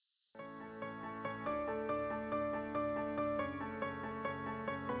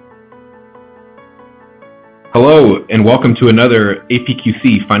Hello, and welcome to another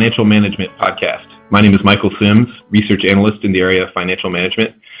APQC Financial Management Podcast. My name is Michael Sims, Research Analyst in the area of Financial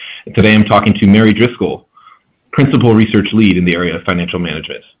Management. And today I'm talking to Mary Driscoll, Principal Research Lead in the area of Financial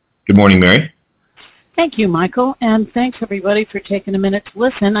Management. Good morning, Mary. Thank you, Michael, and thanks everybody for taking a minute to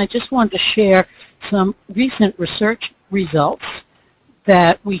listen. I just wanted to share some recent research results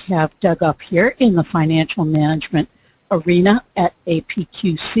that we have dug up here in the financial management arena at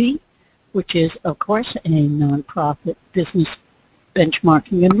APQC, which is, of course, a nonprofit business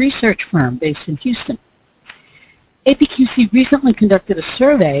benchmarking and research firm based in Houston. APQC recently conducted a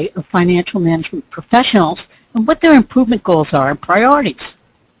survey of financial management professionals and what their improvement goals are and priorities.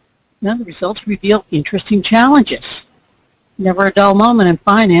 Now, the results reveal interesting challenges. Never a dull moment in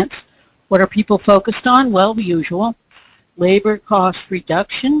finance. What are people focused on? Well, the usual. Labor cost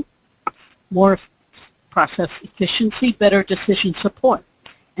reduction, more process efficiency, better decision support,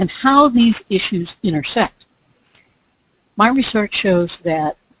 and how these issues intersect. My research shows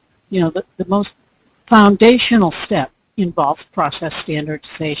that, the most foundational step involves process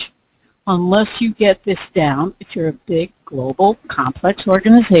standardization. Unless you get this down, if you're a big, global, complex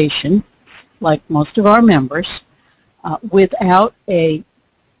organization, like most of our members, without a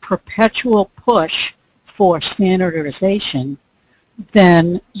perpetual push for standardization,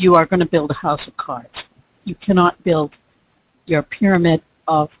 then you are going to build a house of cards. You cannot build your pyramid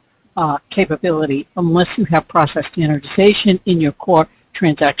of capability unless you have process standardization in your core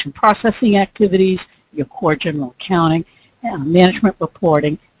transaction processing activities, your core general accounting, management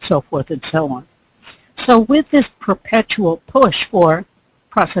reporting, so forth and so on. So with this perpetual push for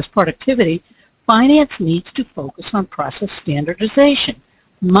process productivity, finance needs to focus on process standardization,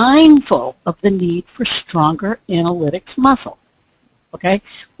 mindful of the need for stronger analytics muscle. Okay?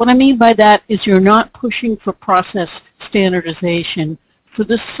 What I mean by that is you're not pushing for process standardization for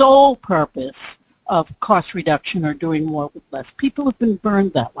the sole purpose of cost reduction or doing more with less. People have been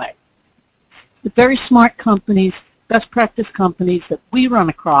burned that way. The very smart companies, best practice companies that we run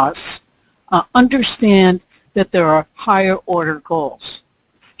across understand that there are higher order goals.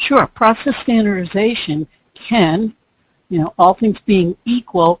 Sure, process standardization can, all things being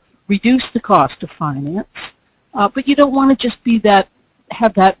equal, reduce the cost of finance, but you don't want to just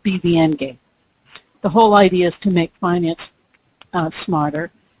have that be the end game. The whole idea is to make finance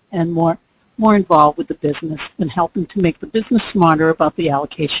smarter and more involved with the business and helping to make the business smarter about the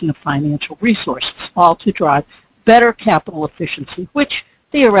allocation of financial resources, all to drive better capital efficiency, which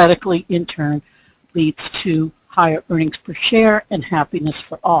theoretically in turn leads to higher earnings per share and happiness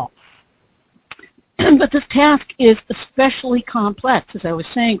for all. But this task is especially complex, as I was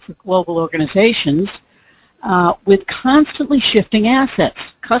saying, for global organizations with constantly shifting assets,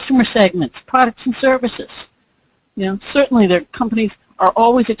 customer segments, products and services. Certainly their companies are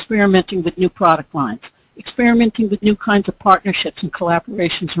always experimenting with new product lines, experimenting with new kinds of partnerships and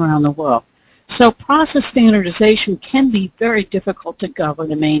collaborations around the world. So process standardization can be very difficult to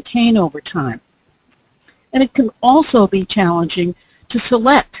govern and maintain over time. And it can also be challenging to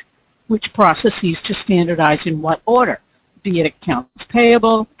select which processes to standardize in what order, be it accounts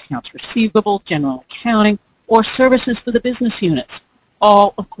payable, accounts receivable, general accounting, or services for the business units,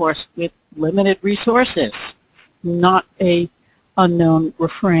 all, of course, with limited resources, not a unknown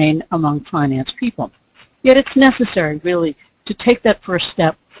refrain among finance people. Yet it's necessary, really, to take that first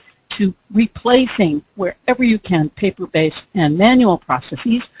step to replacing, wherever you can, paper-based and manual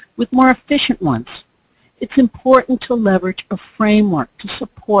processes with more efficient ones. It's important to leverage a framework to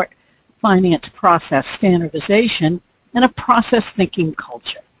support finance process standardization and a process thinking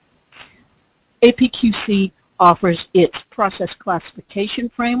culture. APQC offers its process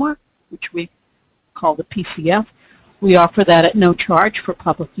classification framework, which we call the PCF. We offer that at no charge for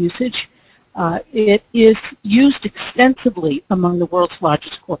public usage. It is used extensively among the world's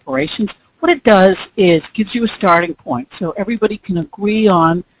largest corporations. What it does is gives you a starting point so everybody can agree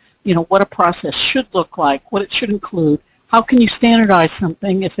on, what a process should look like, what it should include. How can you standardize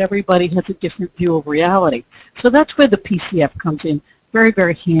something if everybody has a different view of reality? So that's where the PCF comes in very,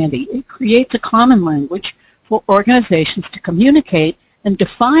 very handy. It creates a common language for organizations to communicate and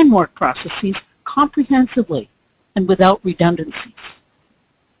define work processes comprehensively and without redundancies.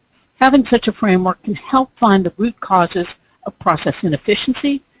 Having such a framework can help find the root causes of process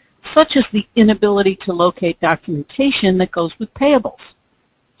inefficiency, such as the inability to locate documentation that goes with payables.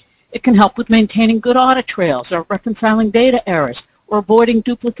 It can help with maintaining good audit trails or reconciling data errors or avoiding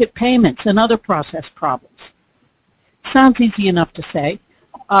duplicate payments and other process problems. Sounds easy enough to say,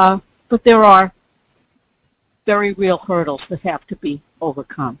 but there are very real hurdles that have to be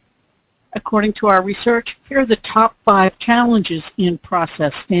overcome. According to our research, here are the top 5 challenges in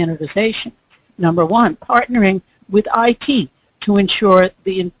process standardization. Number one, partnering with IT to ensure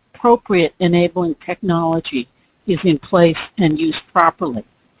the appropriate enabling technology is in place and used properly.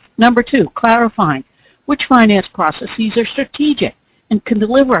 Number two, clarifying which finance processes are strategic and can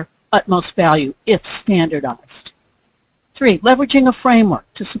deliver utmost value if standardized. Three, leveraging a framework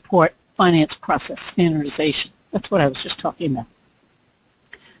to support finance process standardization. That's what I was just talking about.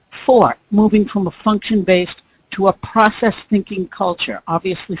 Four, moving from a function-based to a process-thinking culture.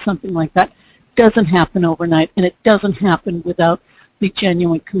 Obviously, something like that doesn't happen overnight, and it doesn't happen without the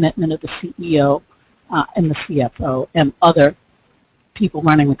genuine commitment of the CEO and the CFO and other people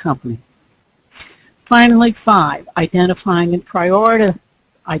running the company. Finally, five, identifying and prioritizing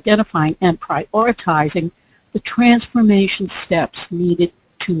the transformation steps needed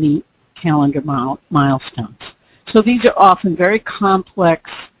to meet calendar milestones. So these are often very complex,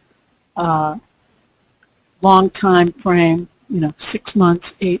 long time frame, 6 months,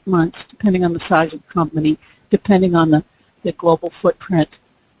 8 months, depending on the size of the company, depending on the global footprint.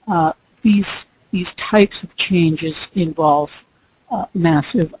 These types of changes involve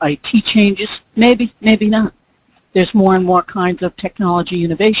massive IT changes, maybe not. There's more and more kinds of technology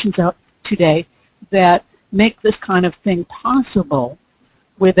innovations out today that make this kind of thing possible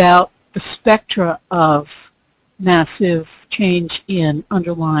without the spectra of massive change in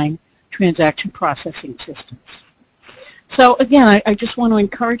underlying transaction processing systems. So again, I just want to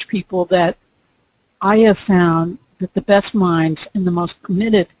encourage people that I have found that the best minds and the most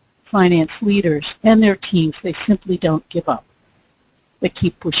committed finance leaders and their teams, they simply don't give up. They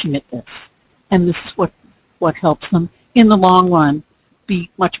keep pushing at this. And this is what helps them in the long run be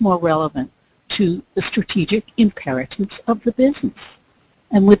much more relevant to the strategic imperatives of the business.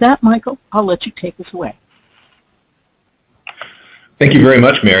 And with that, Michael, I'll let you take us away. Thank you very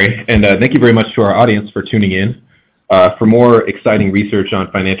much, Mary, and thank you very much to our audience for tuning in. For more exciting research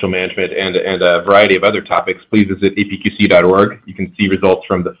on financial management and a variety of other topics, please visit apqc.org. You can see results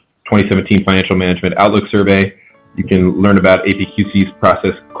from the 2017 Financial Management Outlook Survey. You can learn about APQC's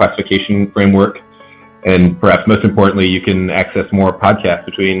process classification framework, and perhaps most importantly, you can access more podcasts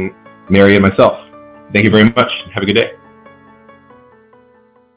between Mary and myself. Thank you very much. Have a good day.